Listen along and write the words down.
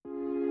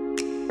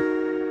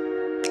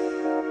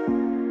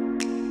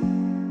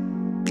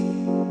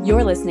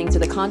You're listening to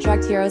the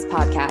Contract Heroes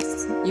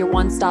podcast, your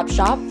one-stop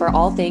shop for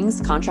all things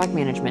contract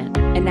management.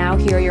 And now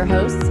here are your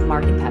hosts,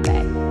 Mark and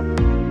Pepe.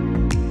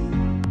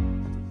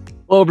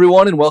 Hello,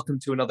 everyone, and welcome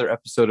to another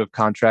episode of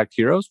Contract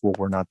Heroes. Well,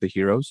 we're not the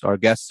heroes. Our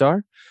guests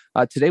are.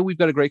 Today, we've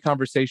got a great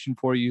conversation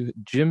for you.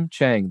 Jim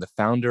Chang, the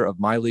founder of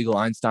My Legal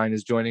Einstein,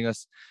 is joining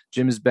us.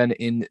 Jim has been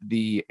in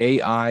the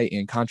AI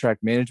and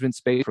contract management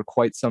space for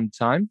quite some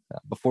time.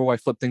 Before I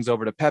flip things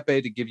over to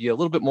Pepe to give you a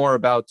little bit more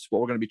about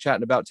what we're going to be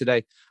chatting about today,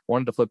 I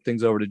wanted to flip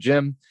things over to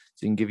Jim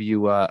so he can give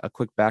you a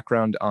quick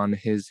background on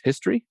his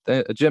history.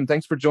 Jim,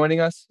 thanks for joining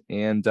us,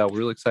 and we're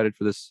really excited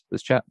for this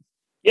chat.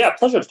 Yeah,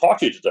 pleasure to talk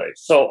to you today.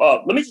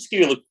 So let me just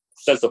give you a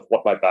sense of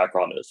what my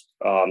background is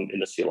in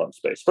the CLM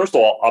space. First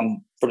of all,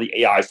 I'm from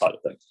the AI side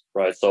of things,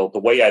 right? So the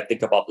way I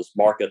think about this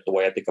market, the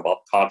way I think about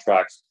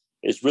contracts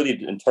is really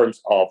in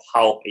terms of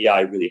how AI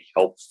really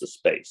helps the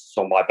space.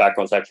 So my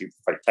background is actually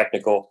quite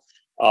technical.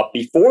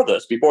 Before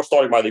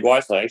starting My Legal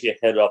Einstein, I actually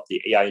headed up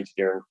the AI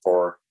engineering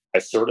for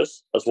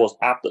Icertis as well as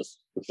Aptus,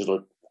 which is a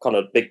kind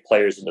of big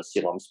players in the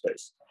CLM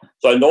space.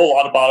 So I know a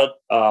lot about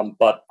it,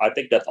 but I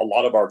think that a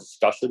lot of our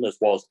discussion as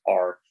well as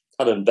our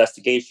kind of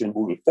investigation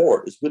moving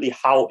forward is really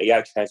how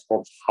AI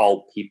transforms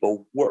how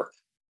people work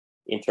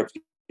in terms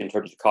of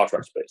the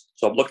contract space.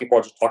 So I'm looking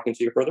forward to talking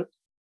to you further.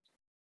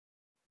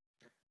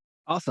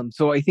 Awesome.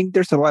 So I think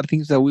there's a lot of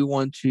things that we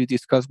want to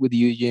discuss with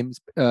you,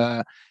 James,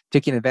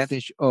 taking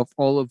advantage of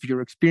all of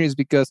your experience,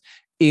 because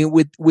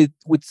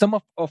with some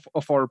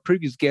of our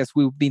previous guests,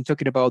 we've been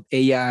talking about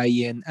AI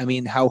and I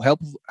mean how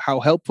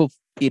helpful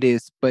it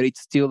is, but it's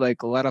still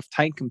like a lot of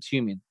time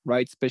consuming,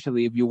 right?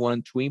 Especially if you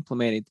want to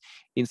implement it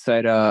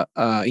inside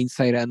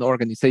an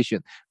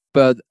organization.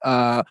 But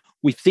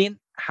we've seen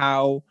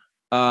how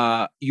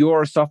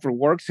your software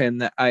works,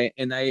 and I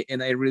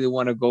really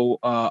want to go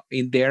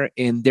in there,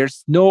 and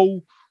there's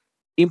no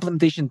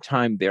implementation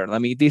time there. I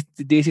mean,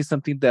 this is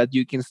something that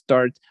you can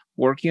start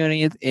working on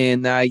it,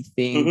 and I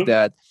think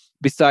that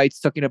besides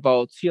talking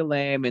about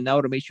CLM and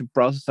automation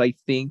process, I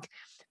think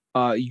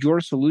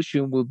your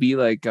solution will be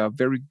like a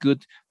very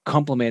good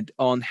complement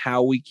on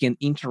how we can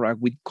interact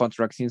with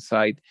contracts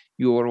inside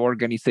your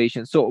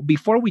organization. So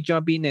before we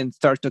jump in and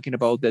start talking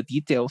about the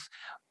details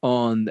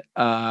on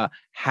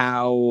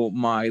how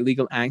My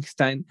Legal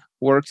Einstein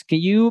works, can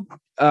you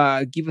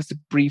give us a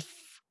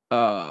brief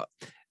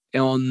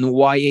on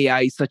why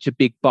AI is such a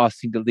big boss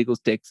in the legal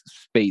tech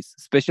space,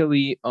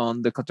 especially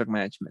on the contract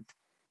management?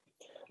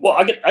 Well,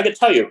 I can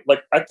tell you,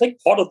 like, I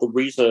think part of the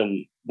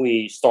reason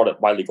we started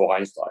My Legal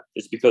Einstein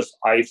is because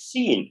I've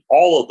seen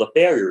all of the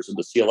barriers in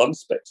the CLM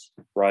space,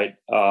 right?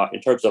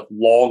 In terms of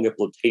long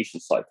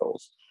implementation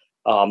cycles,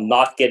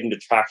 not getting the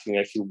traction you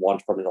actually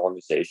want from an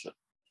organization,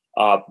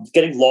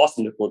 getting lost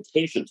in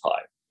implementation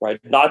time, right?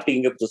 Not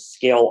being able to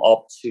scale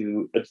up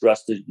to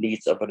address the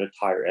needs of an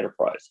entire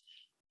enterprise.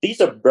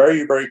 These are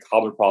very, very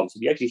common problems.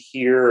 If you actually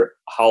hear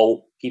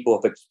how people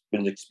have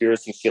been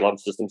experiencing CLM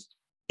systems,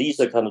 these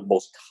are kind of the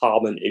most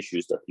common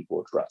issues that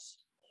people address.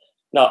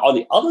 Now, on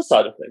the other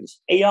side of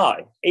things,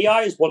 AI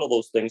is one of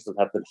those things that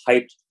have been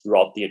hyped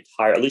throughout the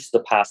entire, at least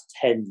the past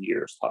 10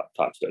 years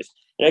time space.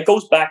 And it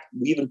goes back,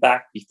 even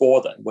back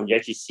before then, when you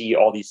actually see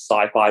all these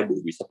sci-fi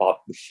movies about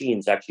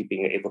machines actually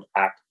being able to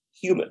act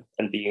human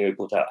and being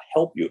able to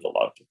help you in a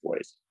lot of different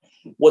ways.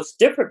 What's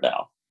different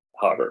now,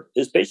 however,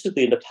 is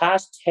basically in the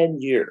past 10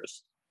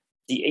 years,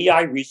 the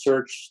AI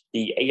research,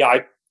 the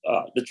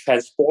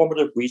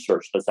transformative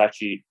research that's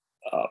actually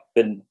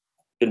been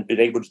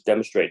able to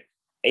demonstrate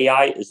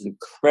AI is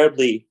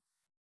incredibly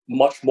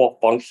much more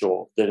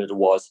functional than it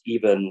was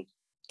even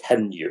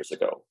 10 years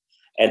ago,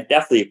 and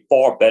definitely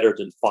far better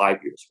than 5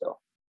 years ago.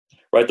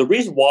 Right? The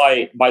reason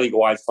why My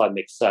Legal Einstein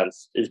makes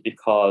sense is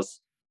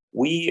because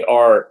we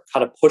are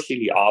kind of pushing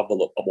the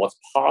envelope of what's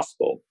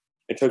possible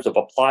in terms of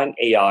applying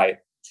AI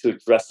to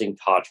addressing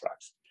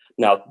contracts.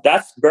 Now,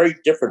 that's very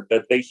different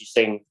than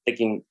basically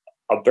thinking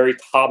a very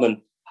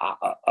common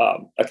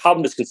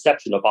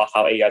misconception about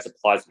how AI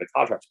applies in the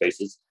contract space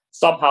is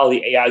somehow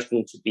the AI is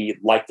going to be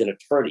like an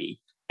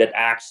attorney that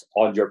acts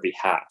on your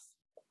behalf,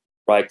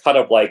 right? Kind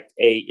of like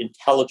a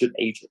intelligent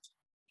agent,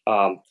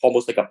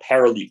 almost like a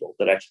paralegal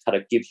that actually kind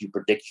of gives you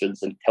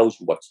predictions and tells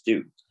you what to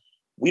do.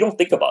 We don't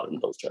think about it in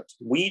those terms.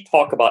 We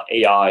talk about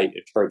AI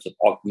in terms of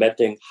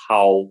augmenting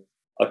how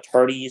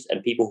attorneys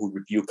and people who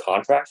review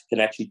contracts can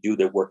actually do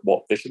their work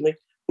more efficiently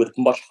with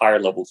much higher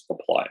levels of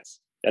compliance.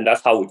 And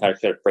that's how we kind of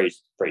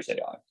phrase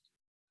AI.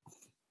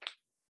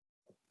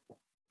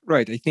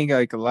 Right. I think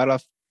like a lot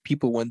of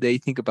people, when they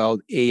think about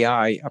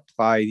AI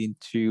applied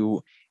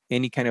into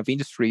any kind of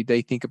industry,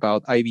 they think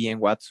about IBM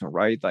Watson,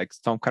 right? Like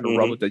some kind of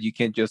robot that you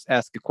can just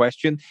ask a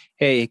question.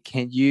 Hey,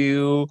 can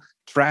you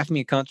draft me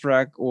a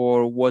contract,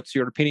 or what's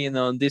your opinion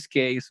on this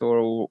case,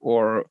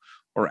 or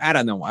I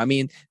don't know. I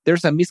mean,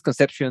 there's a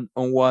misconception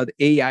on what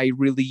AI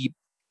really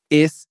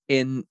is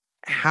and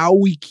how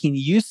we can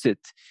use it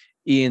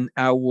in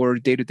our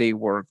day-to-day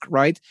work,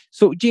 right?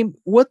 So, Jim,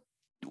 what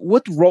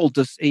role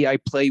does AI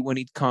play when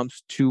it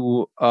comes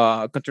to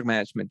contract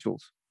management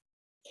tools?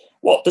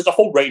 Well, there's a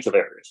whole range of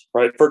areas,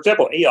 right? For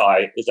example,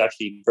 AI is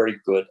actually very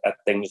good at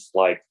things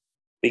like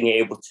being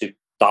able to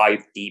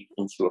dive deep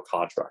into a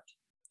contract,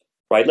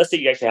 right? Let's say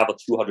you actually have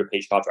a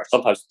 200-page contract,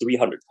 sometimes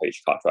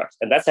 300-page contracts,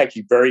 and that's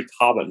actually very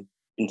common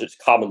in just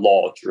common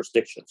law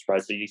jurisdictions,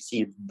 right? So you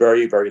see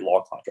very, very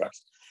long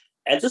contracts.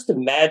 And just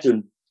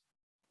imagine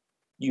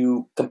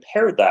you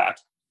compare that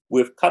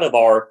with kind of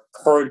our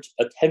current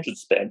attention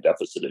span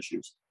deficit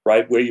issues,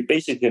 right? Where you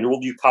basically can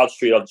only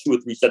concentrate on 2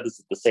 or 3 sentences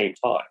at the same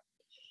time.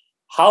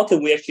 How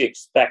can we actually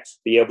expect to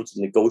be able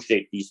to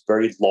negotiate these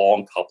very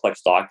long,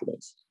 complex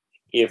documents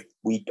if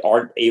we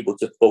aren't able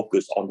to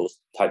focus on those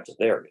types of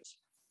areas?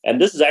 And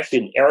this is actually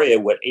an area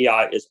where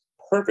AI is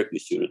perfectly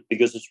suited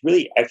because it's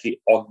really actually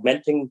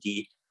augmenting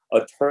the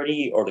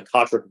attorney or the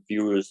contract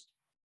reviewer's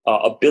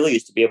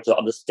abilities to be able to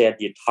understand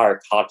the entire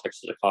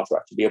context of the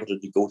contract, to be able to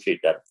negotiate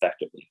that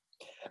effectively.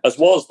 As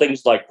well as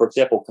things like, for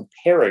example,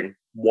 comparing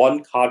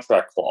one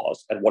contract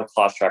clause and one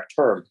contract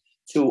term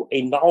to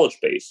a knowledge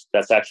base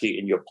that's actually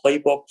in your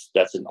playbooks,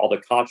 that's in other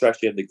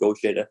contracts you have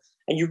negotiated,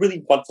 and you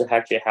really want to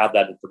actually have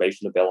that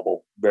information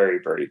available very,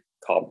 very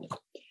commonly.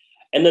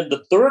 And then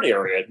the third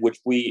area, which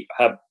we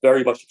have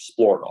very much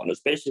explored on, is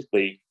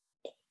basically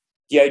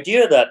the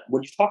idea that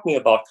when you're talking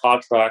about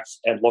contracts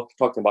and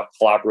talking about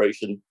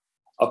collaboration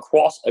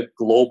across a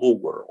global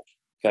world,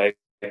 okay,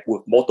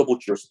 with multiple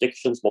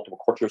jurisdictions, multiple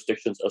court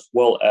jurisdictions, as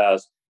well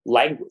as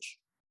language,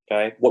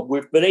 okay, what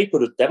we've been able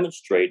to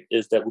demonstrate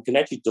is that we can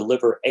actually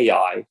deliver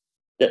AI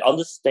that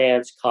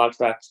understands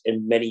contracts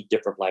in many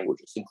different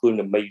languages, including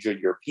the major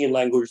European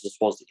languages as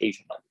well as the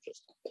Asian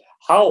languages.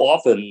 How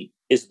often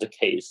is it the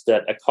case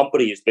that a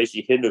company is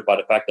basically hindered by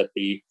the fact that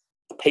the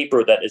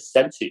paper that is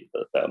sent to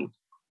them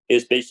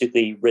is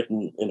basically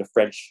written in the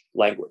French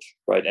language,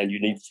 right? And you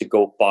need to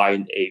go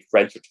find a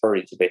French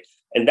attorney to pay.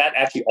 And that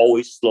actually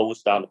always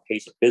slows down the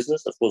pace of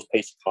business as well as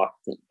pace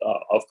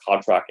of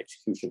contract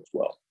execution as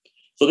well.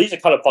 So these are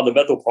kind of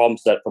fundamental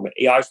problems that from an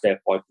AI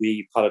standpoint,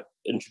 we kind of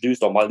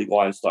introduced our My Legal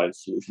Einstein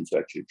solution to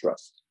actually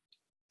address.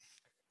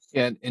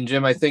 Yeah, and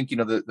Jim, I think,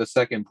 the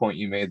second point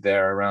you made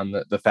there around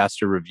the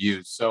faster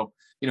reviews. So,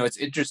 it's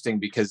interesting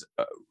because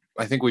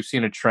I think we've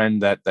seen a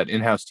trend that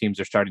in-house teams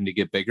are starting to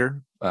get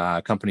bigger.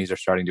 Companies are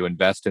starting to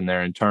invest in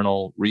their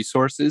internal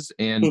resources,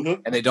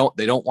 and they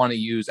don't want to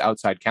use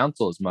outside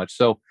counsel as much.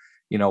 So,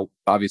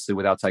 obviously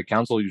with outside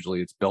counsel,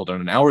 usually it's billed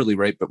on an hourly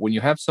rate. But when you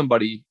have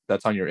somebody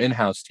that's on your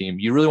in-house team,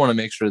 you really want to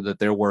make sure that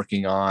they're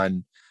working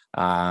on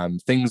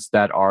things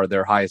that are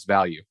their highest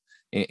value.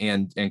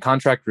 And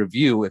contract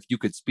review, if you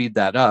could speed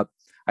that up,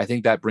 I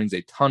think that brings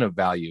a ton of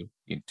value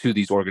to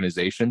these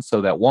organizations,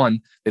 so that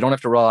one, they don't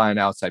have to rely on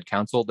outside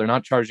counsel. They're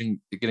not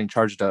getting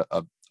charged a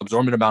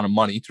absorbent amount of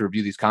money to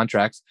review these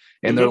contracts,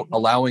 and they're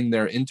allowing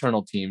their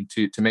internal team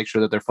to make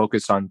sure that they're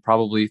focused on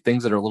probably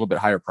things that are a little bit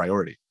higher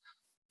priority.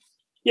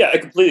 Yeah, I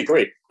completely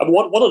agree. I mean,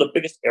 one of the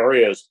biggest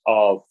areas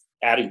of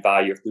adding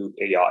value through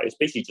AI is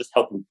basically just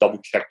helping double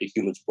check the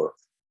human's work,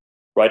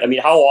 right? I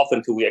mean, how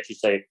often can we actually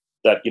say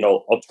that,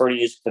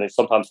 attorneys can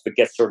sometimes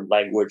forget certain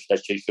language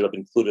that they should have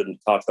included in the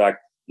contract,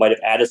 might have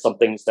added some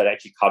things that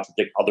actually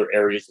contradict other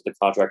areas of the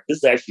contract. This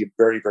is actually a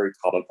very, very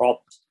common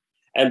problem.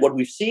 And what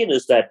we've seen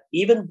is that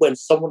even when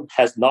someone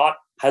has no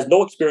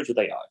experience with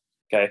AI,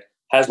 okay,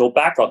 has no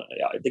background in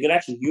AI, they can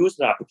actually use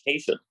an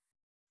application.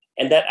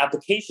 And that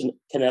application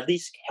can at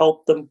least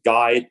help them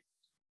guide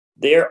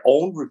their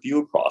own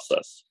review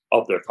process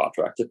of their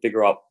contract to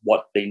figure out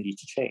what they need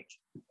to change,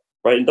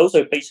 right? And those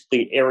are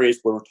basically areas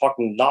where we're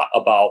talking not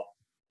about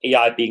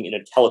AI being an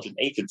intelligent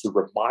agent to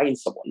remind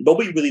someone.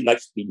 Nobody really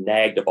likes to be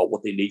nagged about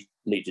what they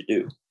need to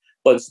do,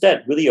 but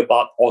instead really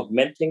about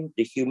augmenting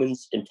the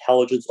human's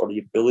intelligence or the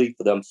ability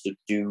for them to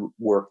do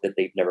work that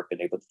they've never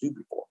been able to do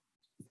before.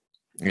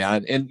 Yeah,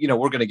 and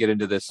we're going to get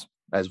into this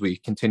as we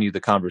continue the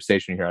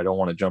conversation here. I don't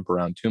want to jump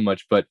around too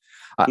much, but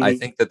I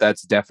think that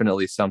that's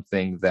definitely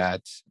something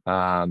that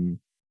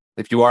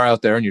if you are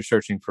out there and you're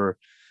searching for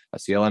a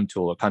CLM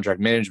tool, a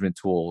contract management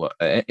tool,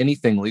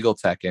 anything legal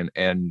tech,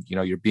 and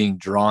you're being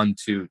drawn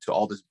to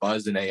all this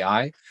buzz in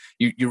AI,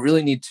 you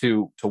really need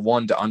to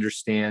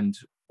understand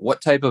what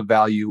type of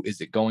value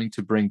is it going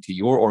to bring to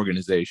your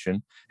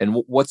organization, and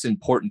what's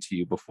important to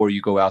you before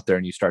you go out there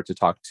and you start to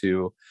talk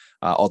to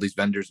all these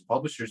vendors and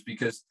publishers,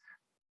 because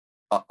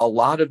a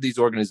lot of these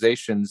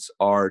organizations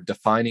are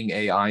defining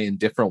AI in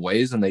different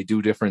ways and they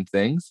do different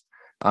things.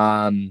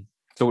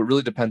 So it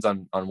really depends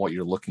on what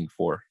you're looking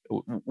for.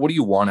 What do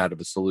you want out of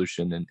a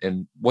solution,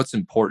 and what's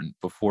important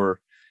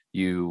before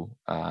you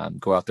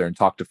go out there and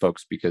talk to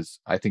folks, because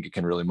I think it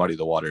can really muddy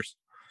the waters.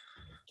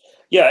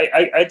 Yeah,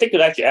 I think it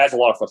actually adds a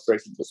lot of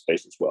frustration to the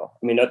space as well.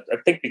 I mean, I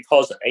think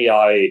because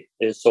AI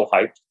is so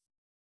hyped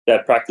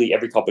that practically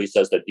every company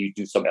says that you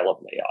do some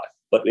element of AI.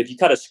 But if you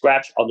kind of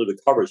scratch under the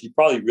covers, you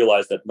probably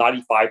realize that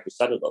 95%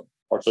 of them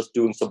are just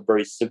doing some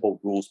very simple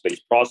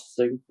rules-based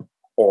processing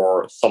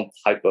or some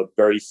type of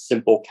very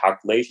simple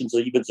calculations, or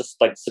even just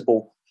like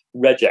simple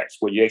regex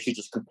where you're actually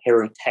just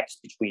comparing text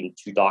between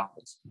two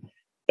documents.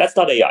 That's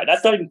not AI.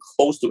 That's not even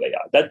close to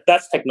AI.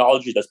 That's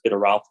technology that's been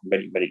around for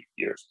many, many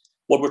years.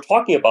 What we're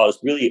talking about is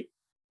really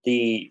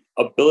the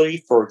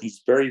ability for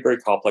these very, very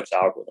complex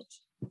algorithms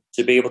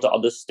to be able to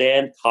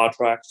understand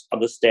contracts,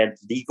 understand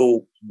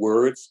legal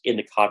words in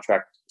the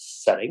contract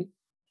setting,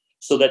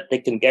 so that they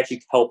can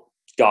actually help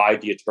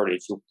guide the attorney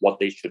to what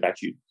they should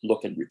actually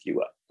look and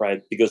review at,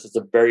 right? Because it's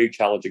a very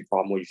challenging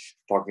problem when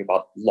you're talking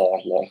about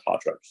long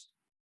contracts.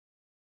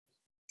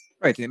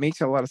 Right. It makes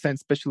a lot of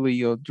sense,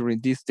 especially during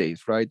these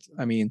days, right?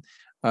 I mean,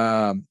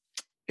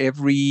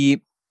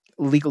 every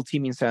legal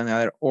team inside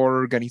another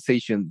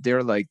organization,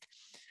 they're like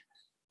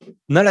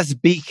not as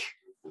big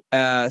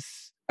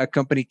as a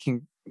company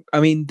can.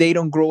 I mean, they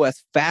don't grow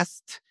as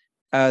fast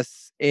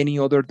as any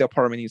other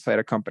department inside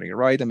a company,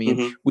 right? I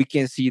mean, we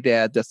can see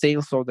that the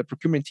sales or the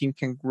procurement team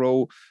can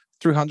grow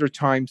 300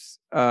 times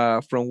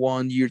from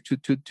one year to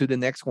the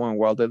next one,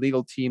 while the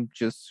legal team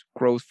just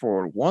grows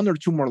for one or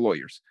two more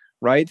lawyers,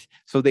 right?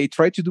 So they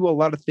try to do a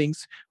lot of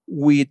things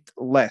with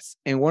less.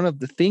 And one of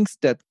the things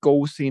that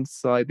goes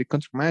inside the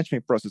contract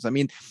management process, I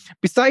mean,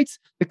 besides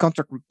the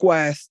contract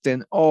request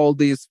and all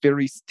these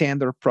very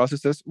standard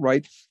processes,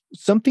 right?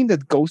 Something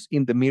that goes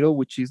in the middle,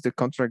 which is the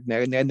contract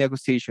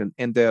negotiation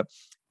and the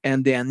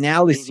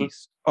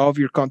analysis of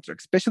your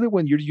contract, especially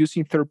when you're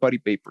using third-party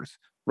papers,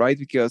 right?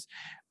 Because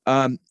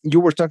you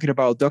were talking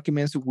about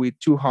documents with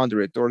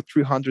 200 or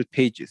 300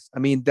 pages. I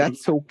mean,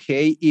 that's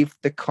okay if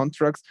the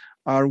contracts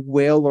are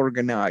well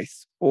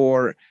organized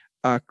or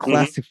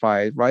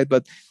classified, right?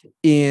 But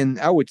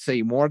I would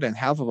say more than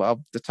half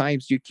of the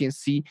times, you can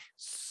see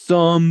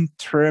some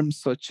terms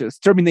such as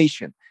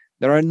termination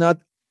that are not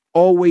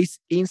always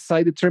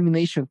inside the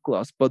termination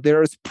clause, but they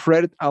are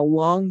spread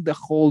along the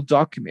whole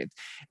document.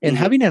 And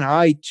having an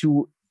eye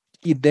to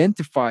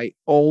identify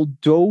all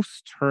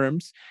those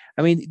terms,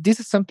 I mean, this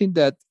is something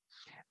that,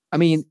 I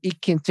mean,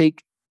 it can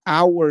take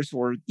hours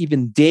or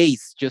even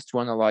days just to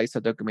analyze a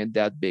document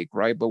that big,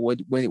 right? But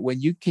when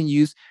you can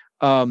use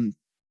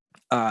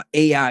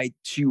AI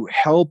to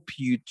help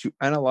you to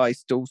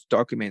analyze those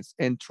documents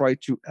and try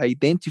to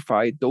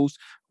identify those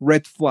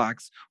red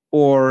flags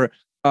or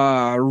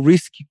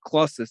risky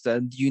clauses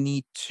that you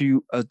need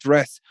to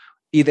address,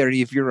 either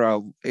if you're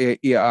a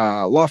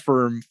law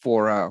firm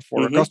for a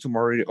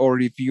customer, or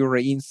if you're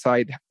an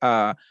inside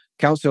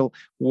counsel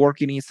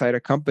working inside a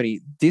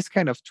company, this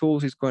kind of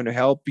tools is going to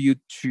help you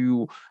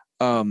to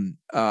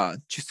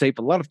save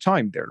a lot of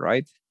time there,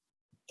 right?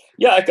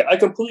 Yeah, I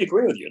completely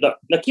agree with you.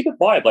 Now keep in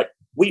mind, like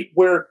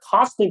we're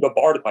constantly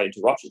bombarded by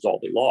interruptions all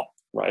day long,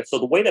 right? So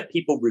the way that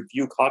people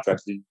review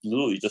contracts, they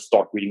literally just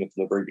start reading them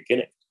from the very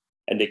beginning.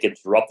 And they get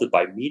interrupted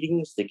by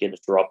meetings. They get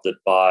interrupted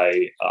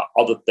by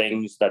other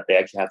things that they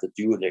actually have to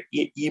do in their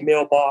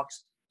email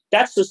box.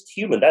 That's just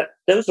human.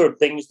 Those are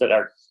things that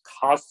are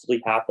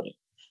constantly happening.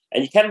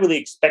 And you can't really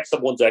expect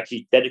someone to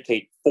actually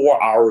dedicate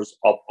 4 hours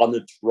of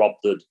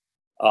uninterrupted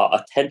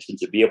attention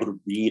to be able to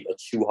read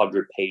a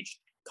 200-page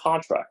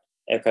contract,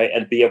 okay,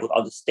 and be able to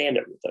understand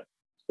everything.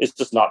 It's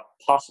just not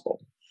possible.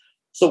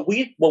 So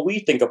what we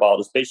think about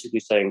is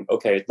basically saying,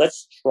 okay,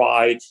 let's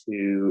try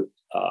to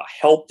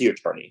help the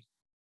attorney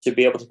to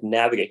be able to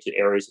navigate to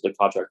areas of the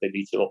contract they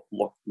need to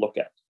look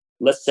at.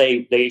 Let's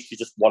say they actually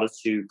just wanted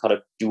to kind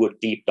of do a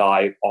deep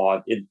dive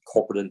on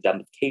corporate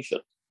indemnification.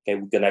 Okay,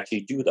 we can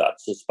actually do that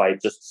just by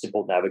just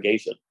simple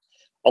navigation.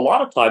 A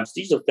lot of times,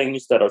 these are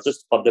things that are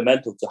just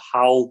fundamental to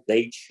how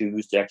they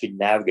choose to actually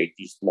navigate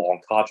these long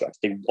contracts.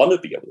 They want to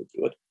be able to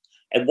do it.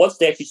 And once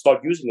they actually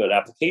start using an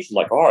application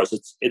like ours,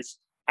 it's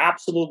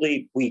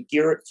absolutely, we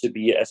gear it to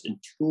be as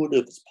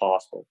intuitive as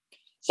possible.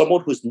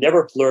 Someone who's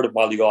never learned of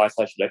My Legal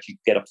Einstein should actually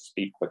get up to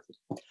speed quickly.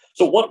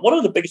 So one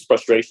of the biggest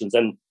frustrations,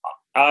 and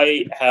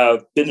I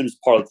have been in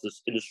part of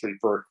this industry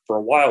for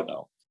a while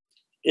now,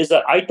 is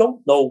that I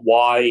don't know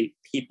why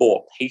people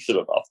are patient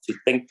enough to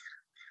think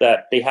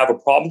that they have a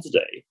problem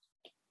today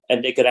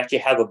and they could actually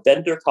have a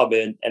vendor come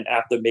in and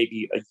after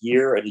maybe a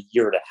year and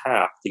a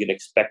half, they can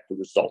expect the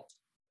result,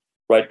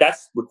 right? That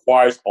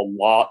requires a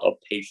lot of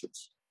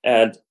patience.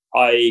 And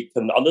I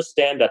can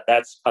understand that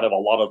that's kind of a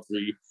lot of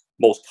the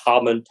most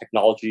common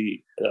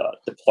technology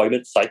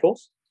deployment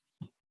cycles.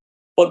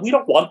 But we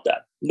don't want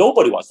that.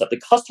 Nobody wants that.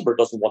 The customer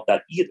doesn't want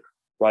that either,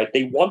 right?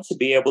 They want to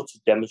be able to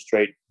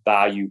demonstrate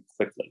value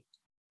quickly.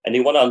 And they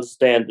want to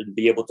understand and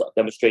be able to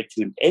demonstrate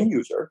to an end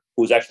user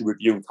who's actually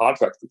reviewing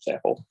contracts, for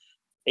example,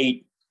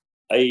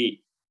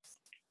 a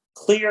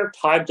clear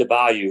time to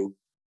value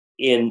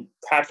in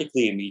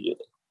practically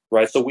immediately,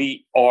 right? So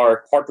we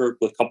are partnered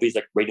with companies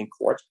like Rating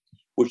Court,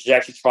 which is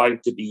actually trying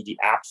to be the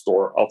app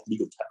store of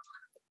legal tech.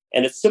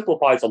 And it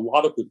simplifies a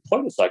lot of the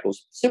deployment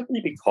cycles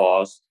simply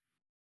because,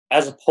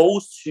 as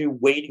opposed to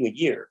waiting a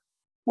year,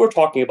 we're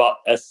talking about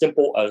as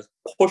simple as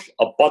push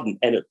a button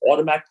and it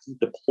automatically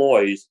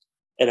deploys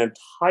an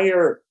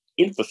entire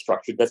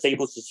infrastructure that's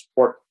able to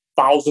support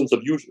thousands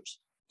of users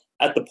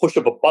at the push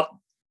of a button.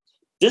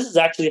 This is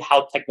actually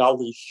how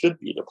technology should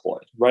be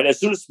deployed, right? As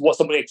soon as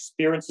somebody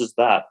experiences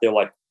that, they're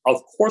like, of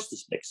course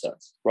this makes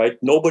sense, right?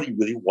 Nobody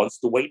really wants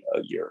to wait a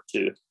year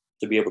to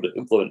be able to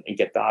implement and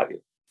get value.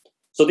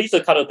 So these are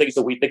kind of things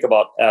that we think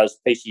about as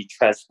basically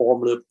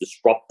transformative,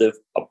 disruptive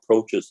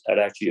approaches at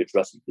actually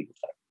addressing legal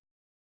tech.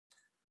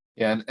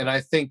 Yeah, and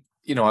I think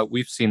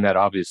we've seen that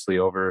obviously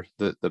over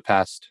the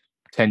past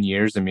 10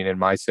 years. I mean, in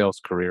my sales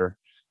career,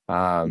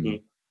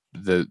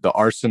 the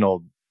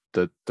arsenal,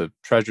 the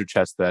treasure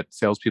chest that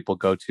salespeople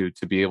go to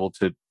be able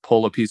to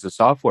pull a piece of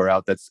software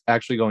out that's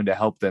actually going to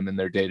help them in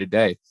their day to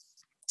day.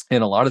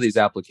 In a lot of these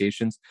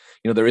applications,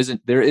 there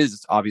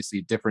is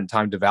obviously different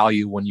time to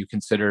value when you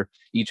consider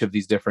each of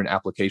these different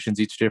applications,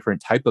 each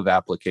different type of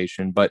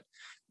application. But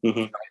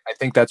I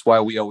think that's why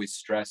we always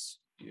stress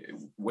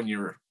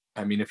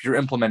if you're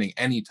implementing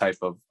any type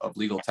of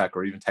legal tech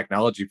or even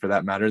technology for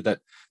that matter, that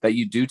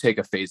you do take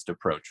a phased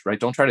approach, right?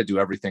 Don't try to do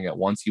everything at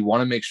once. You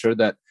want to make sure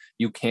that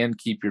you can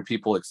keep your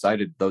people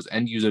excited. Those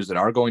end users that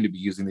are going to be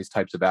using these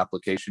types of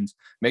applications,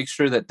 make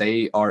sure that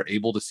they are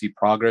able to see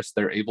progress.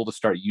 They're able to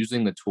start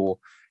using the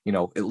tool,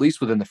 at least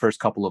within the first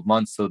couple of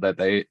months, so that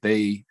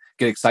they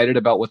get excited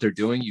about what they're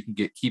doing. You can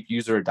keep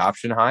user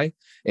adoption high,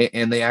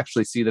 and they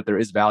actually see that there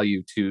is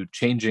value to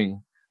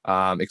changing,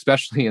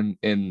 especially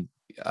in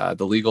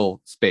the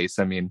legal space.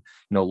 I mean,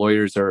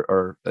 lawyers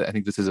are, I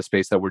think this is a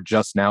space that we're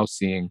just now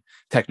seeing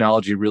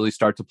technology really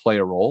start to play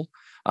a role.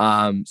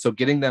 So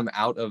getting them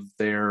out of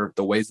the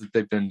ways that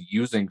they've been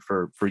using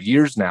for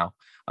years now,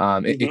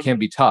 it can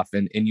be tough.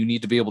 And you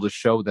need to be able to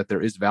show that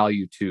there is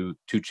value to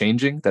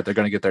changing, that they're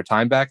going to get their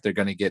time back. They're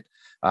going to get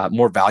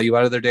more value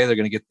out of their day. They're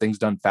going to get things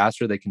done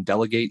faster. They can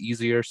delegate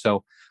easier.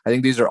 So I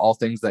think these are all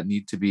things that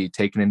need to be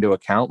taken into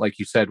account. Like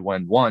you said,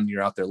 when one,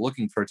 you're out there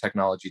looking for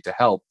technology to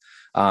help,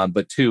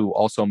 but two,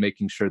 also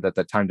making sure that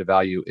that time to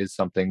value is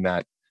something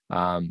that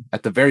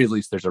at the very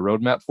least there's a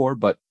roadmap for,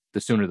 but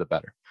the sooner the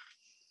better.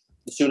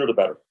 The sooner the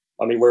better.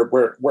 I mean,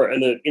 we're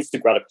in an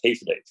instant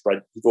gratification age,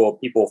 right?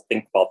 People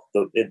think about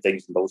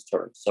things in those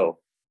terms. So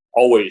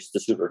always the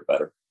sooner the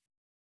better.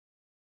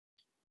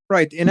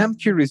 Right. And I'm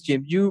curious,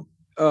 Jim,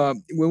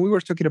 when we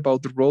were talking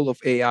about the role of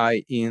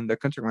AI in the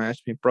contract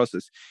management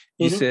process,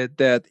 you said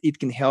that it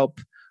can help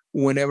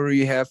whenever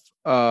you have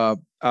a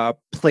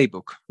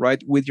playbook,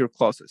 right, with your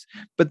clauses.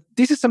 But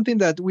this is something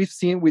that we've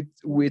seen with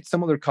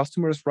some other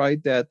customers,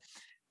 right, that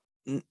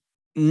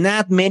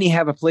not many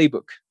have a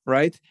playbook,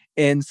 right?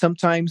 And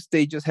sometimes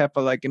they just have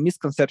a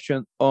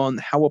misconception on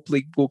how a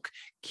playbook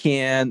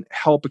can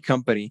help a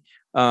company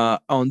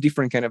on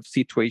different kind of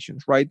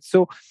situations, right?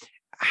 So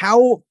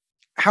how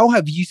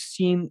have you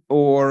seen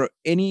can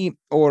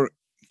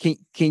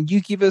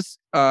you give us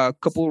a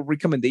couple of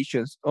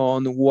recommendations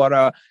on what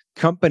a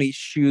company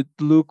should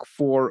look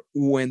for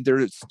when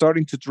they're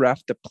starting to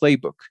draft the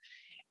playbook,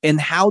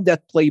 and how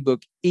that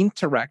playbook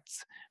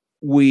interacts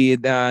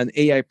with an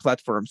AI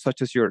platform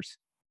such as yours?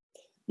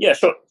 Yeah,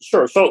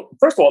 sure. So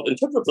first of all, in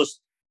terms of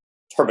this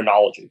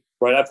terminology,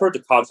 right? I've heard the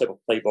concept of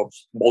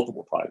playbooks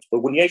multiple times,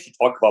 but when you actually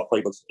talk about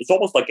playbooks, it's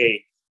almost like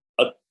a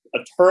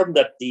term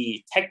that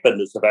the tech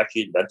vendors have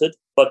actually invented,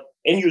 but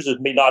end users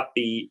may not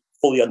be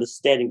fully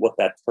understanding what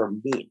that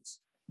term means.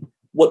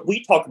 What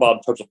we talk about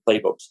in terms of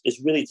playbooks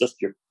is really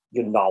just your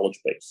knowledge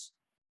base,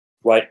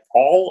 right?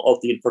 All of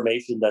the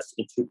information that's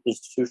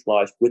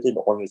institutionalized within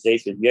the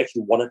organization, you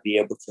actually want to be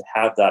able to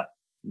have that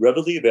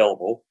readily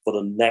available for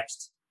the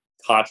next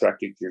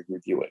contract you're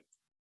reviewing.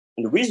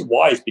 And the reason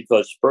why is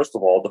because, first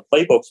of all, the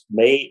playbooks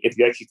may, if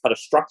you actually kind of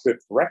structure it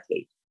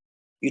correctly,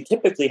 you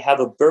typically have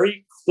a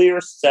very clear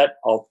set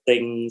of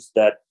things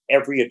that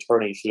every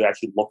attorney should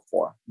actually look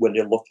for when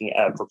they're looking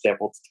at, for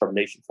example,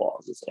 termination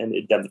clauses and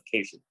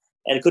indemnification.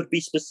 And it could be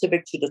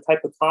specific to the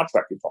type of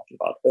contract you're talking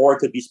about, or it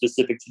could be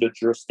specific to the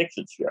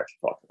jurisdictions you're actually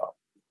talking about.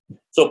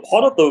 So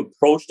part of the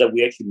approach that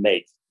we actually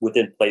make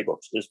within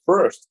playbooks is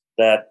first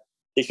that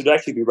they should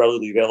actually be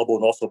readily available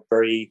and also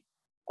very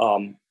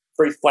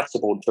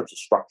flexible in terms of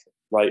structure,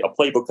 right? A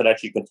playbook could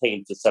actually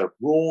contain a set of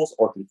rules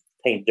or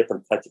contain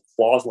different types of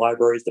clause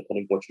libraries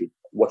depending on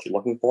what you're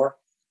looking for.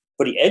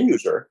 For the end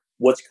user,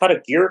 what's kind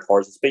of geared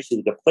towards is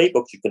basically the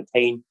playbook should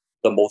contain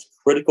the most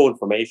critical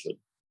information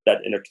that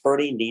an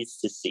attorney needs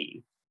to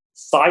see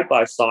side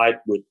by side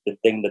with the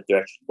thing that they're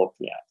actually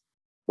looking at,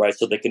 right?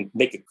 So they can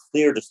make a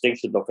clear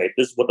distinction. Okay,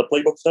 this is what the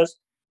playbook says.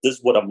 This is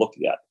what I'm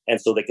looking at. And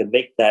so they can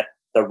make that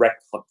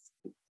direct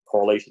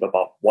correlation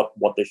about what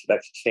they should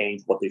actually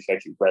change, what they should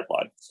actually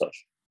redline and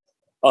such.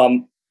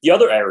 The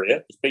other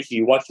area is basically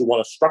you want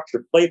to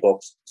structure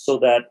playbooks so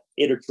that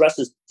it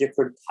addresses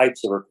different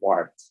types of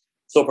requirements.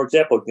 So, for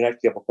example, you can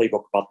actually have a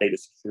playbook about data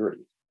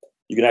security.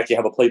 You can actually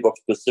have a playbook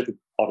specific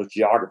on a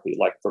geography,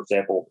 like, for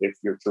example, if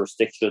your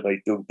jurisdiction are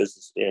doing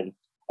business in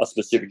a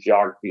specific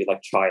geography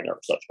like China or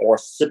such, or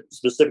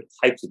specific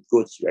types of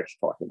goods you're actually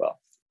talking about.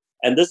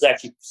 And this is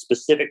actually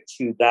specific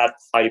to that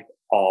type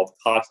of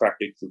contract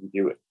that you're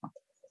reviewing.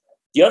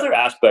 The other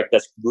aspect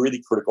that's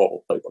really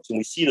critical of playbooks, and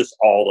we see this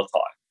all the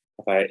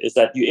time, okay, is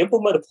that you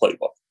implement a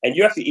playbook, and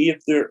you actually,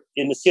 either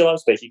in the CLM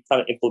space, you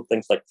kind of implement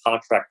things like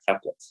contract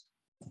templates.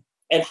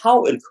 And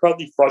how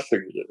incredibly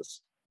frustrating it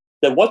is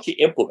that once you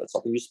implement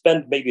something, you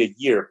spend maybe a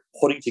year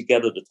putting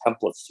together the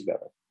templates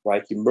together,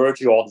 right? You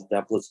merge all the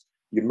templates,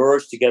 you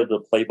merge together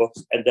the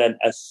playbooks, and then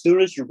as soon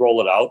as you roll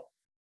it out,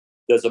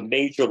 there's a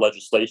major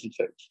legislation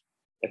change,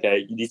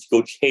 okay? You need to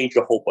go change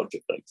a whole bunch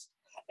of things.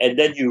 And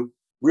then you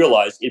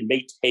realize it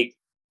may take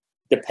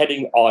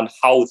depending on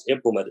how it's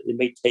implemented, it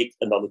may take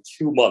another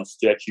 2 months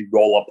to actually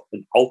roll up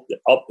an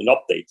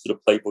update to the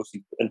playbooks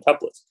and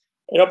templates.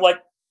 And I'm like,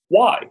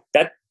 why?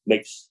 That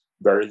makes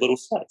very little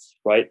sense,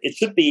 right? It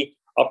should be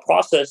a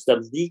process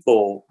that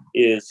legal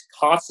is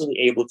constantly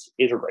able to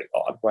iterate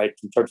on, right?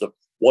 In terms of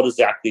what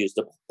exactly is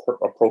the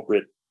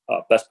appropriate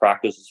best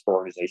practices for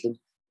organizations,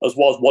 as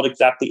well as what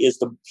exactly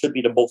should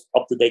be the most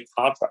up-to-date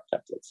contract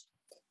templates.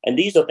 And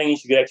these are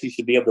things you actually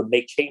should be able to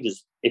make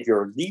changes if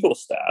you're a legal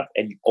staff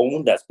and you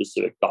own that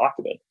specific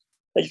document.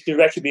 That you should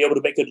actually be able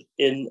to make it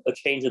in a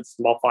change in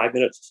about 5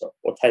 minutes or so,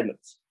 or 10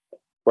 minutes,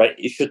 right?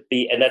 It should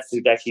be, and that's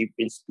actually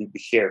instantly be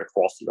shared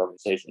across the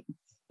organization.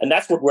 And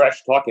that's what we're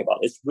actually talking about.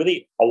 It's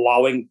really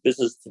allowing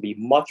business to be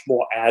much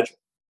more agile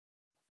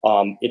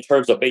in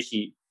terms of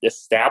basically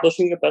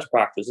establishing the best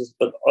practices,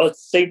 but at the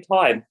same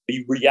time,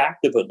 be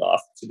reactive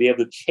enough to be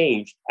able to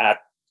change at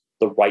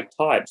the right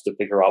times to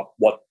figure out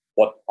what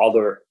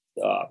other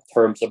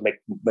terms that make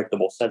the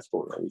most sense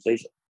for an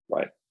organization,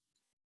 right?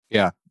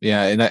 Yeah.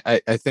 And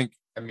I think,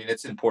 I mean,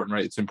 it's important,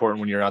 right? It's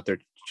important when you're out there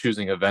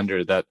choosing a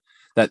vendor that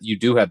you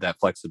do have that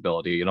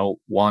flexibility. You know,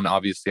 one,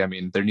 obviously, I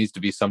mean, there needs to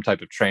be some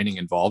type of training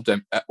involved.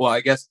 And well,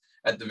 I guess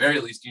at the very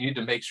least, you need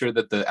to make sure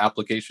that the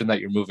application that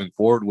you're moving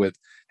forward with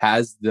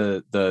has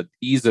the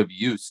ease of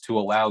use to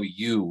allow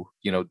you,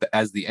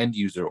 as the end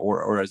user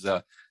or as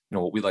a,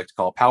 what we like to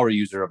call a power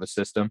user of a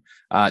system,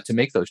 to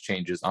make those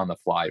changes on the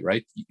fly,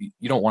 right?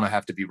 You don't want to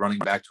have to be running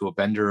back to a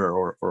vendor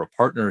or a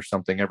partner or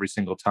something every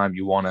single time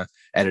you want to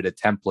edit a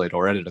template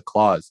or edit a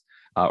clause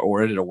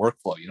or edit a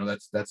workflow.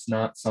 That's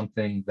not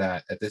something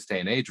that at this day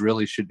and age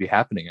really should be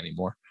happening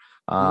anymore.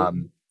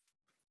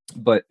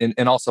 But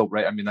and also,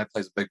 right, I mean, that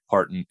plays a big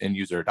part in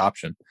user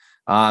adoption.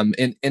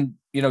 And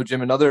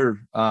Jim, another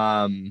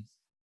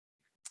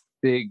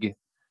big,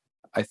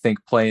 I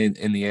think, play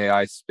in the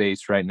AI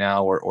space right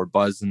now, or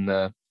buzz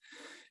in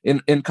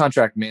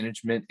contract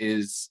management,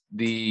 is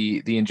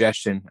the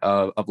ingestion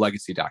of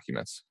legacy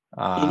documents.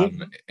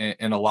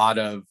 And a lot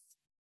of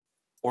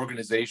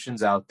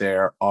organizations out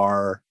there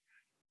are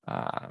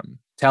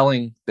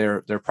telling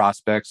their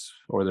prospects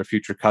or their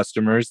future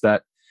customers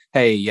that,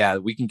 hey, yeah,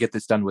 we can get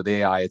this done with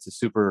AI. It's a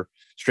super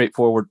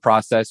straightforward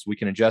process. We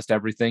can adjust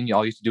everything.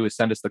 All you have to do is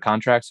send us the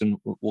contracts and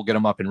we'll get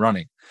them up and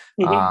running.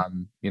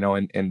 And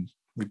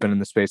we've been in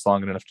the space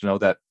long enough to know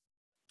that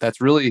that's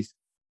really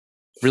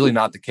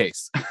not the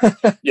case.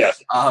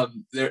 Yes.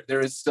 There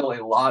is still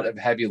a lot of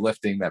heavy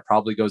lifting that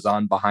probably goes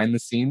on behind the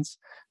scenes.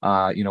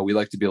 We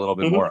like to be a little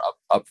bit more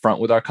upfront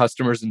with our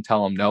customers and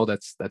tell them, no,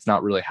 that's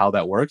not really how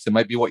that works. It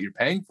might be what you're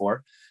paying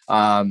for.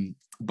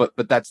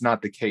 But that's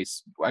not the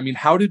case. I mean,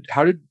 how do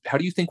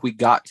you think we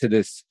got to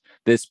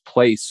this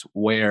place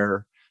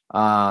where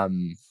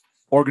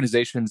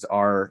organizations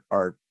are,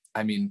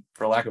 I mean,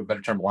 for lack of a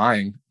better term,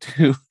 lying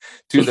to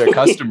their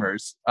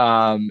customers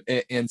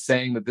and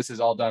saying that this is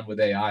all done with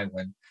AI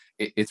when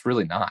it's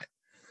really not?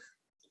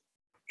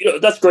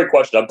 That's a great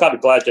question. I'm kind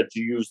of glad that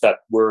you used that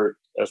word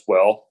as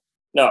well.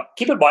 Now,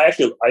 keep in mind,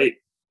 actually,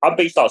 I'm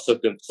based out of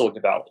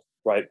Silicon Valley.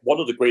 Right. One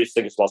of the greatest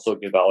things about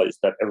Silicon Valley is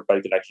that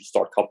everybody can actually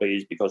start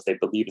companies because they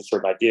believe in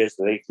certain ideas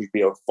and they can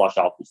be able to flush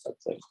out these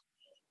types of things.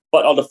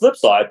 But on the flip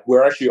side,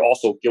 we're actually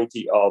also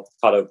guilty of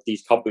kind of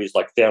these companies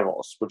like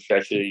Theranos, which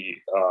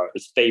actually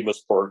is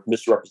famous for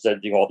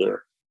misrepresenting all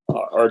their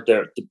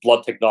the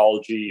blood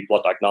technology,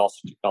 blood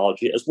diagnostic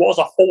technology, as well as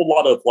a whole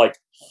lot of like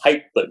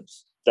hype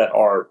things that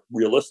are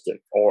realistic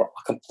or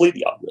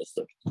completely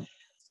unrealistic.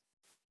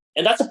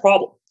 And that's a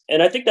problem.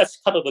 And I think that's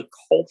kind of a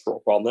cultural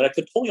problem. And I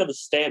could totally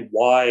understand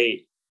why,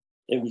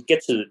 and we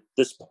get to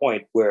this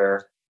point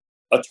where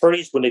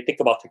attorneys, when they think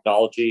about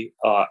technology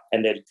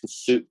and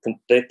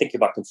they think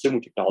about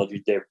consuming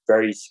technology, they're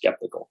very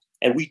skeptical.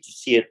 And we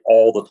see it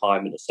all the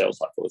time in the sales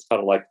cycle. It's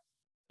kind of like,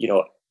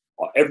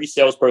 every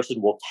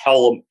salesperson will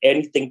tell them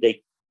anything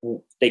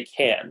they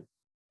can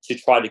to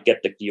try to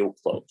get the deal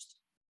closed.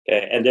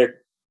 Okay? And they're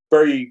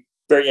very,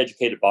 very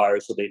educated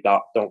buyers, so they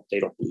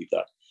don't believe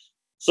that.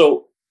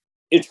 So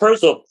in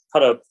terms of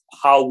kind of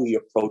how we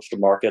approach the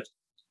market,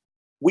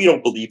 we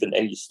don't believe in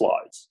any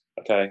slides.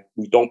 Okay,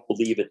 we don't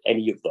believe in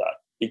any of that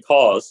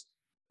because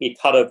it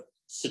kind of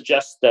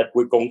suggests that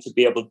we're going to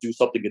be able to do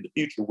something in the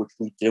future, which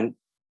we can't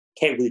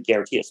really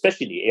guarantee,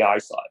 especially the AI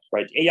side,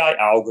 right? AI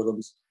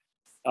algorithms,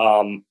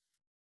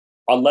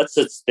 unless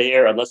it's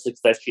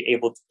actually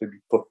able to be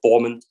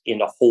performant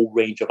in a whole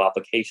range of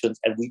applications,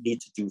 and we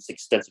need to do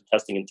extensive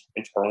testing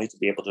internally to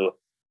be able to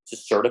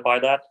certify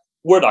that.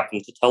 We're not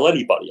going to tell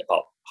anybody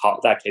about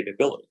that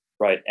capability,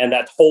 right? And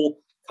that whole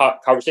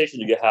conversation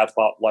that you had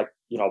about, like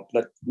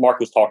Mark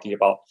was talking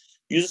about,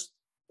 you just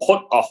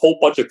put a whole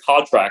bunch of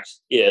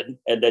contracts in,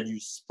 and then you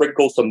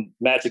sprinkle some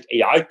magic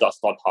AI dust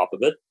on top of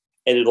it,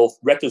 and it'll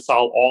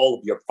reconcile all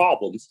of your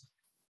problems,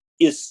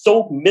 is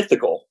so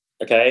mythical,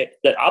 okay,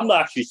 that I'm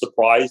not actually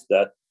surprised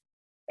that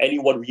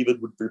anyone even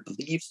would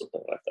believe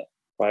something like that,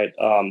 right?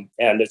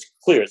 And it's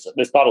clear, it's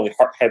not only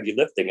heavy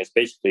lifting, it's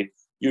basically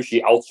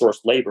usually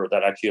outsourced labor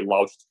that actually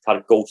allows you to kind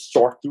of go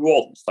sort through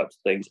all these types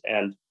of things.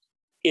 And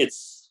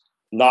it's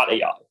not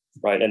AI,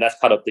 right? And that's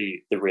kind of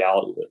the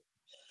reality of it.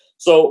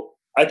 So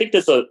I think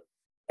as a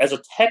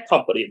tech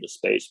company in the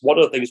space, one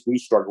of the things we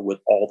struggle with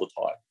all the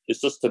time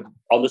is just to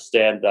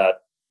understand that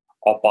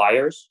our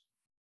buyers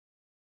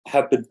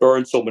have been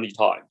burned so many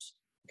times.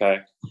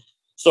 Okay.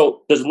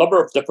 So there's a number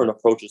of different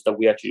approaches that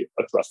we actually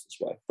address this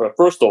way.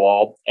 First of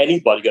all,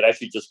 anybody can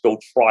actually just go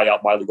try out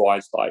My Legal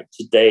Einstein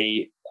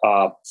today,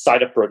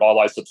 sign up for an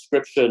online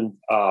subscription,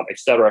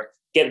 etc.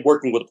 Get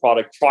working with the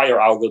product, try our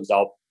algorithms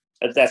out,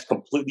 and that's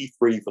completely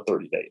free for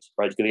 30 days,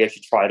 right? You can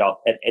actually try it out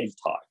at any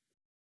time.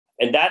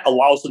 And that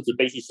allows them to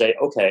basically say,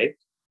 okay,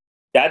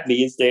 that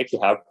means they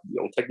actually have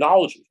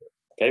technology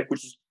here, okay,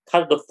 which is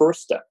kind of the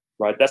first step,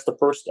 right? That's the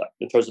first step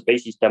in terms of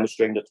basically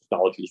demonstrating the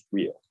technology is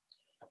real.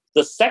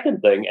 The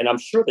second thing, and I'm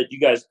sure that you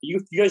guys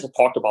have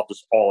talked about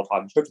this all the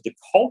time, in terms of the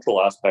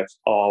cultural aspects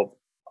of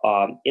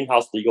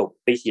in-house legal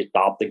basically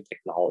adopting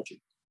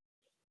technology.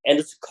 And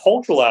it's a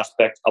cultural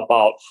aspect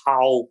about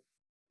how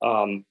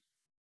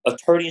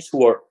attorneys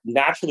who are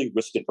naturally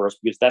risk averse,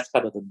 because that's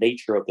kind of the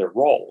nature of their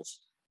roles,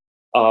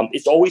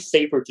 it's always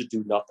safer to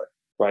do nothing,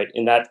 right?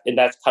 And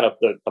that's kind of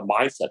the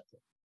mindset.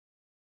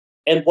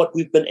 And what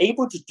we've been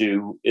able to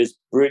do is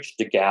bridge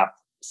the gap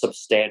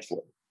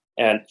substantially.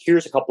 And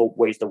here's a couple of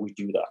ways that we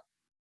do that.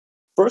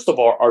 First of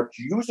all, our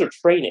user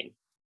training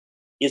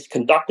is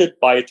conducted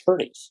by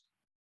attorneys.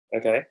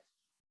 Okay.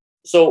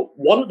 So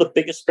one of the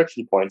biggest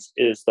friction points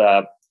is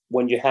that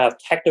when you have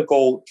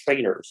technical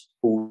trainers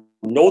who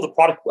know the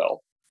product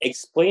well,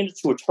 explain it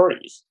to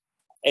attorneys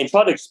and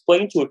try to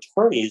explain to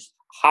attorneys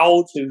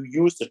how to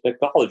use the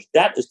technology,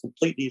 that is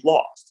completely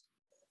lost.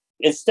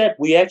 Instead,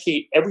 we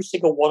actually, every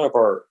single one of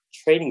our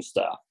training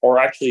staff are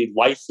actually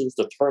licensed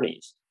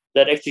attorneys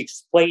that actually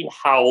explain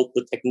how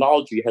the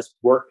technology has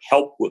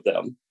helped with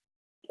them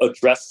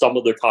address some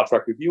of their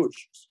contract review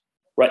issues,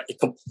 right? A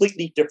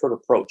completely different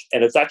approach.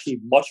 And it's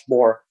actually much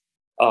more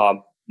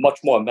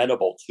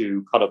amenable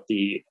to kind of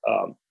the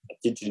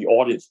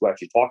audience we're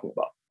actually talking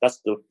about.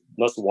 That's the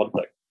one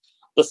thing.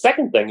 The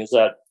second thing is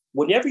that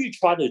whenever you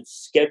try to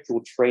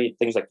schedule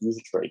things like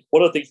user training,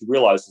 one of the things you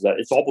realize is that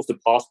it's almost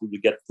impossible to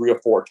get 3 or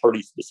 4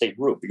 attorneys in the same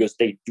room because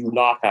they do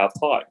not have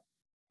time,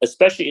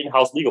 especially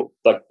in-house legal.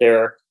 Like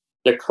their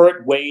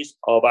current ways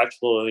of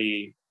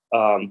actually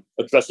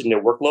addressing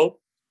their workload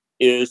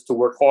is to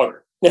work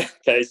harder.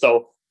 Okay,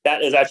 so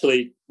that is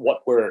actually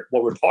what we're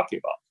talking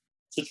about.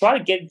 So trying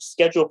to get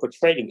scheduled for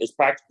training is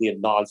practically a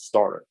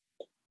non-starter.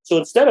 So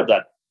instead of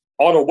that,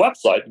 on our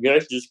website, you can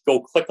actually just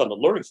go click on the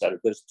Learning Center.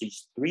 There's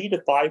these 3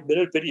 to 5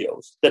 minute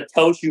videos that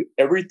tells you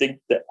everything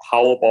that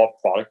how our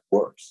product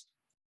works.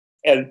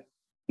 And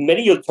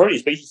many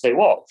attorneys basically say,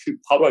 well, shoot,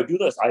 how do I do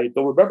this? I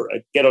don't remember.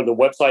 I get on the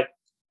website,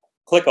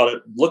 click on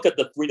it, look at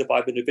the 3 to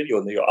 5 minute video,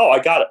 and they go, oh, I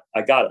got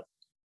it.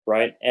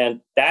 Right? And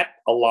that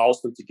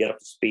allows them to get up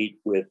to speed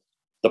with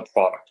the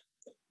product.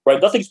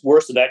 Right? Nothing's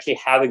worse than actually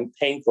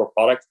paying for a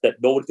product that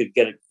no one can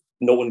get it,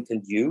 no one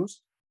can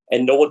use,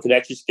 and no one can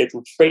actually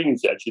schedule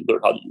trainings to actually learn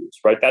how to use.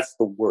 Right? That's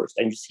the worst,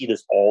 and you see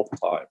this all the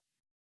time.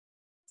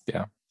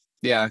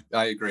 Yeah,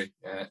 I agree,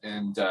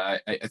 and I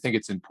think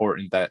it's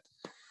important that,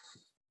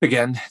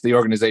 again, the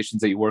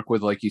organizations that you work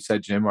with, like you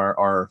said, Jim,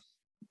 are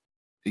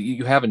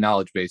you have a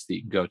knowledge base that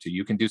you can go to.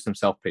 You can do some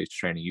self-paced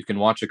training. You can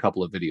watch a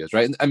couple of videos,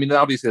 right? I mean,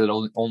 obviously,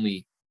 that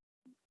only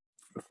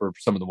for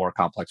some of the more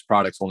complex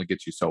products only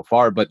gets you so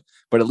far, but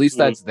at least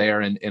that's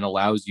there and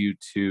allows you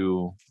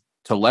to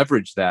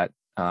leverage that.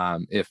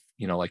 If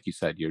like you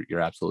said, you're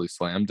absolutely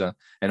slammed,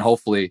 and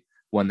hopefully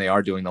when they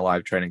are doing the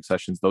live training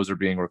sessions, those are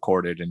being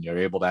recorded and you're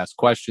able to ask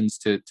questions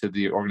to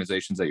the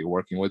organizations that you're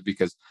working with,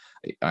 because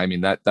I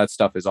mean that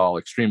stuff is all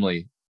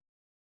extremely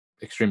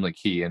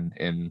key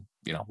in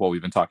what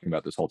we've been talking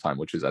about this whole time,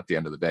 which is at the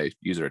end of the day,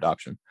 user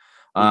adoption.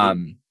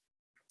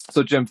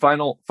 So Jim,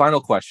 final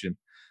question.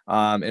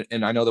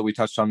 And I know that we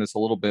touched on this a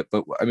little bit,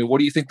 but I mean, what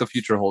do you think the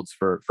future holds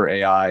for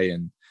AI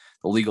and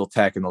the legal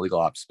tech and the legal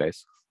ops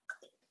space?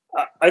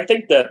 I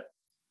think that,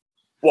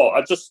 well,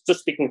 just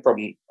speaking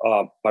from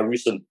my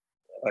recent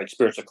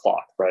experience at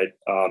Clock, right,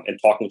 and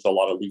talking to a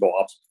lot of legal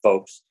ops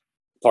folks,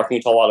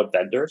 talking to a lot of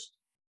vendors,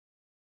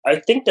 I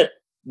think that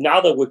now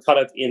that we're kind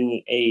of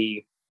in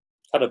a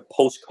kind of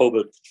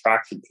post-COVID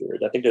contraction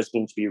period, I think there's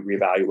going to be a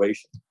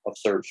reevaluation of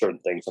certain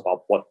things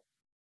about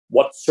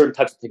what certain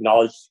types of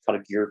technologies kind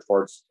of geared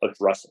towards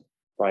addressing,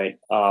 right?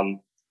 And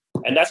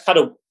that's kind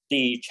of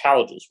the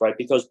challenges, right?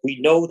 Because we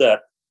know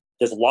that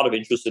there's a lot of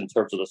interest in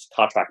terms of this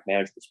contract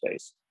management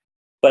space.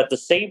 But at the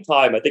same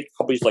time, I think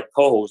companies like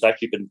Coho has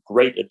actually been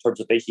great in terms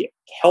of basically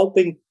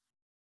helping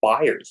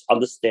buyers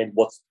understand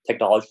what's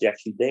technology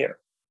actually there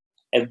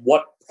and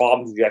what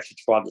problems you're actually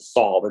trying to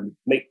solve and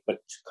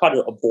kind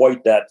of avoid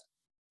that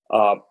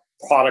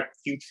product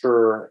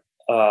future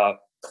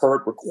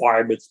current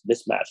requirements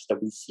mismatch that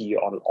we see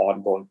on an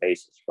ongoing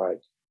basis, right?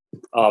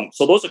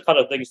 So those are kind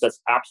of things that's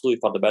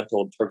absolutely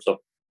fundamental in terms of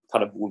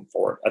kind of moving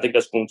forward. I think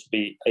that's going to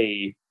be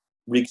a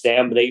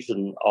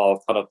reexamination of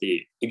kind of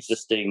the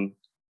existing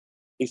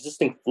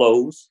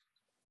flows,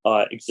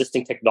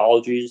 existing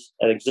technologies,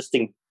 and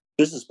existing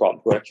business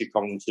problems we're actually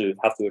going to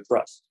have to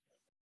address.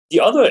 The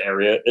other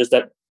area is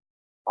that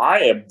I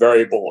am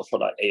very bullish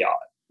on AI,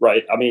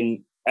 right? I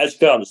mean, as you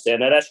can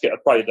understand, and actually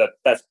probably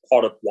that's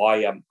part of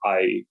why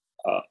I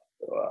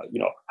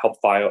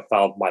helped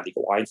found My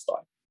Legal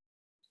Einstein.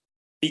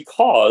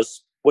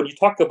 Because when you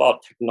talk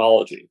about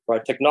technology,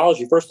 right?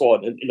 Technology, first of all,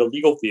 in the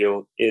legal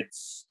field,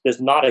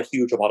 there's not a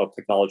huge amount of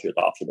technology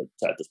adoption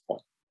at this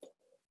point.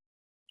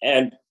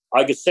 And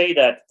I could say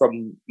that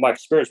from my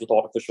experience with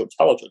artificial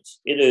intelligence,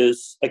 it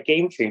is a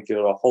game changer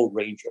in a whole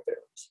range of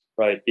areas,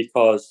 right?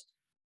 Because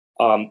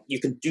you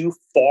can do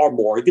far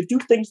more. You can do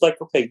things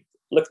like, okay,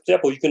 for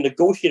example, you can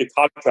negotiate a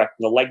contract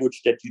in a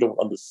language that you don't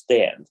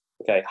understand.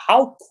 Okay,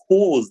 how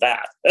cool is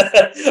that?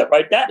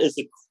 Right? That is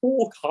a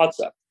cool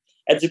concept.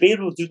 And to be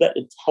able to do that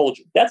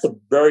intelligently, that's a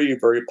very,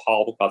 very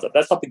powerful concept.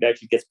 That's something that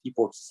actually gets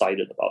people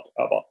excited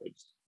about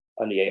things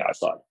on the AI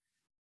side.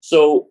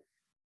 So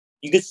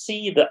you can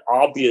see the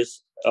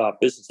obvious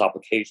business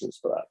applications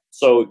for that.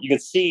 So you can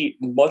see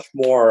much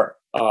more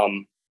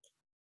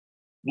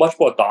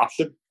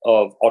adoption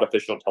of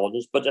artificial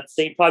intelligence. But at the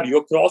same time,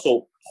 you can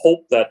also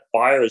hope that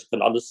buyers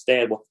can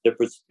understand what the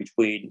difference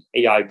between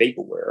AI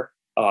vaporware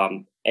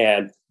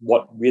and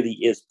what really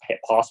is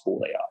possible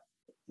with AI.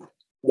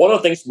 One of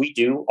the things we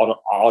do on an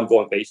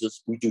ongoing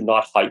basis, we do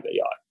not hype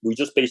AI. We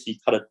just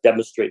basically kind of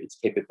demonstrate its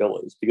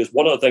capabilities, because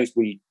one of the things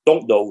we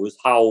don't know is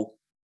how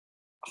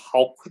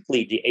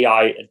quickly the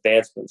AI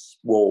advancements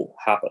will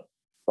happen,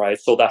 right?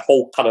 So that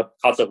whole kind of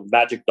concept of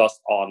magic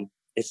dust on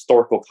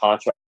historical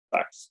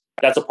contracts,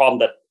 that's a problem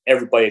that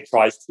everybody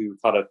tries to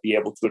kind of be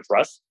able to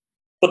address,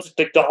 but the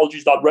technology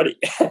is not ready,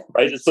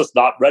 right? It's just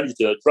not ready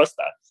to address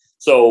that.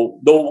 So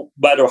no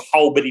matter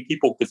how many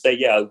people could say,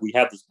 yeah, we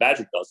have this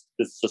magic dust,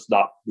 it's just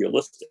not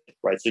realistic,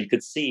 right? So you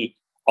could see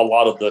a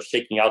lot of the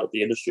shaking out of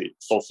the industry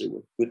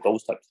associated with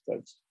those types of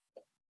things.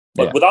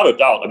 But without a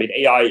doubt, I mean,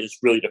 AI is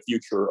really the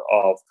future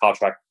of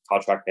contract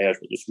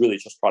management. It's really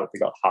just trying to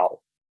figure out how.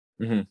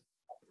 Mm-hmm.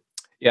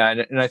 Yeah,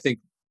 and I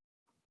think,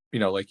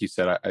 like you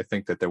said, I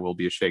think that there will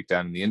be a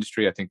shakedown in the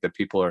industry. I think that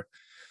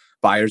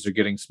buyers are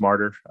getting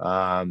smarter.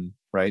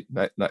 Right.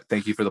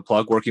 Thank you for the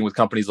plug. Working with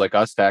companies like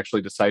us to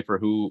actually decipher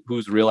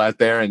who's real out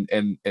there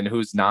and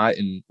who's not,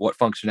 and what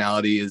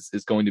functionality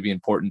is going to be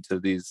important to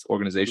these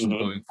organizations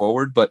moving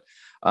forward. But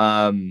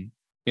I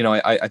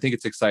think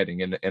it's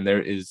exciting, and there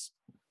is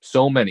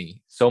so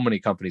many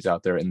companies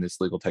out there in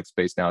this legal tech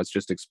space now. It's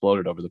just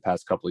exploded over the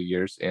past couple of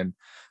years, and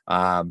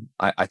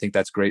I think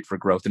that's great for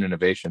growth and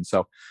innovation.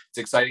 So it's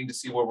exciting to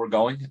see where we're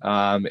going.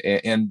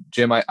 And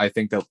Jim, I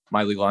think that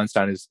My Legal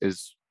Einstein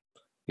is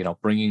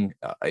bringing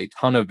a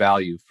ton of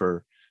value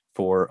for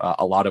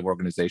a lot of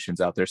organizations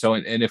out there. So,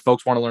 and if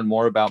folks want to learn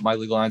more about My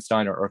Legal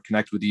Einstein or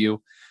connect with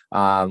you,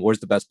 where's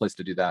the best place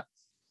to do that?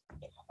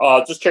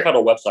 Just check out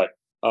our website.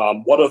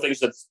 One of the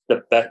things that's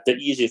the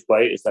easiest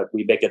way is that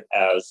we make it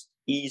as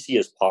easy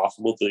as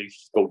possible to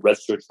just go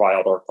register, try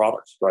out our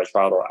products, right?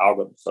 Try out our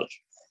algorithms and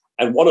such.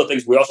 And one of the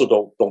things we also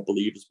don't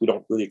believe is we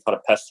don't really kind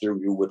of pester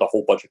you with a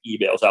whole bunch of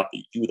emails after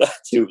you do that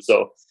too.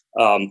 So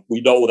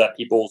we know that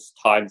people's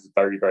time is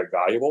very, very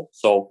valuable.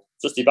 So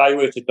just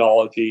evaluate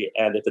technology,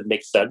 and if it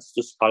makes sense,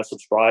 just kind of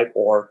subscribe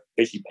or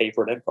basically pay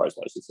for an enterprise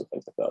license and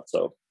things like that.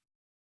 So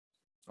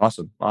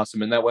awesome.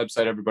 And that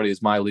website, everybody, is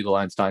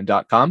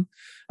mylegaleinstein.com.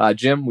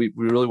 Jim, we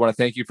really want to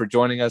thank you for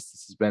joining us.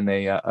 This has been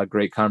a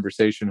great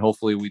conversation.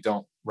 Hopefully we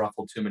don't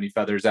ruffle too many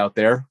feathers out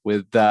there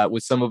with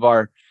some of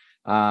our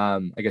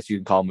I guess you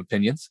can call them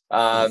opinions.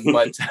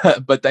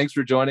 But thanks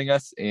for joining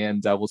us,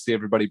 and we'll see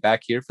everybody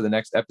back here for the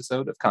next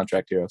episode of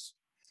Contract Heroes.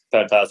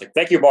 Fantastic.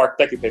 Thank you, Mark.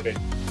 Thank you,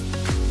 Pepe.